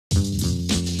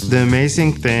The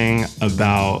amazing thing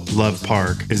about Love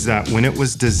Park is that when it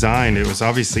was designed, it was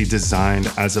obviously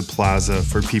designed as a plaza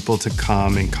for people to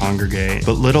come and congregate.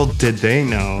 But little did they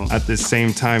know, at the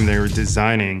same time they were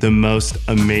designing the most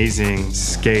amazing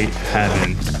skate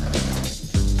heaven.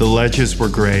 The ledges were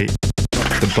great.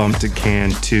 The bump to can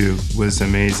too was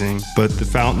amazing, but the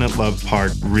fountain at Love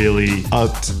Park really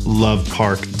upped Love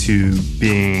Park to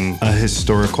being a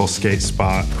historical skate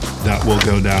spot that will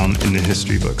go down in the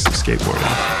history books of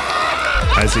skateboarding.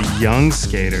 As a young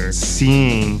skater,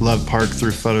 seeing Love Park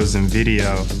through photos and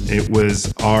video, it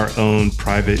was our own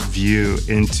private view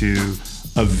into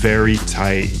a very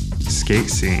tight skate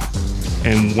scene.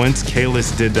 And once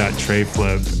Kalis did that tray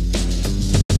flip,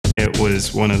 it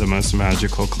was one of the most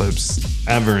magical clips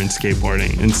ever in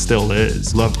skateboarding, and still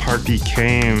is. Love Park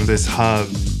became this hub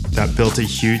that built a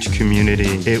huge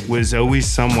community. It was always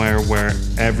somewhere where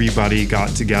everybody got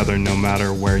together no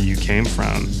matter where you came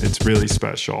from. It's really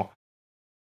special.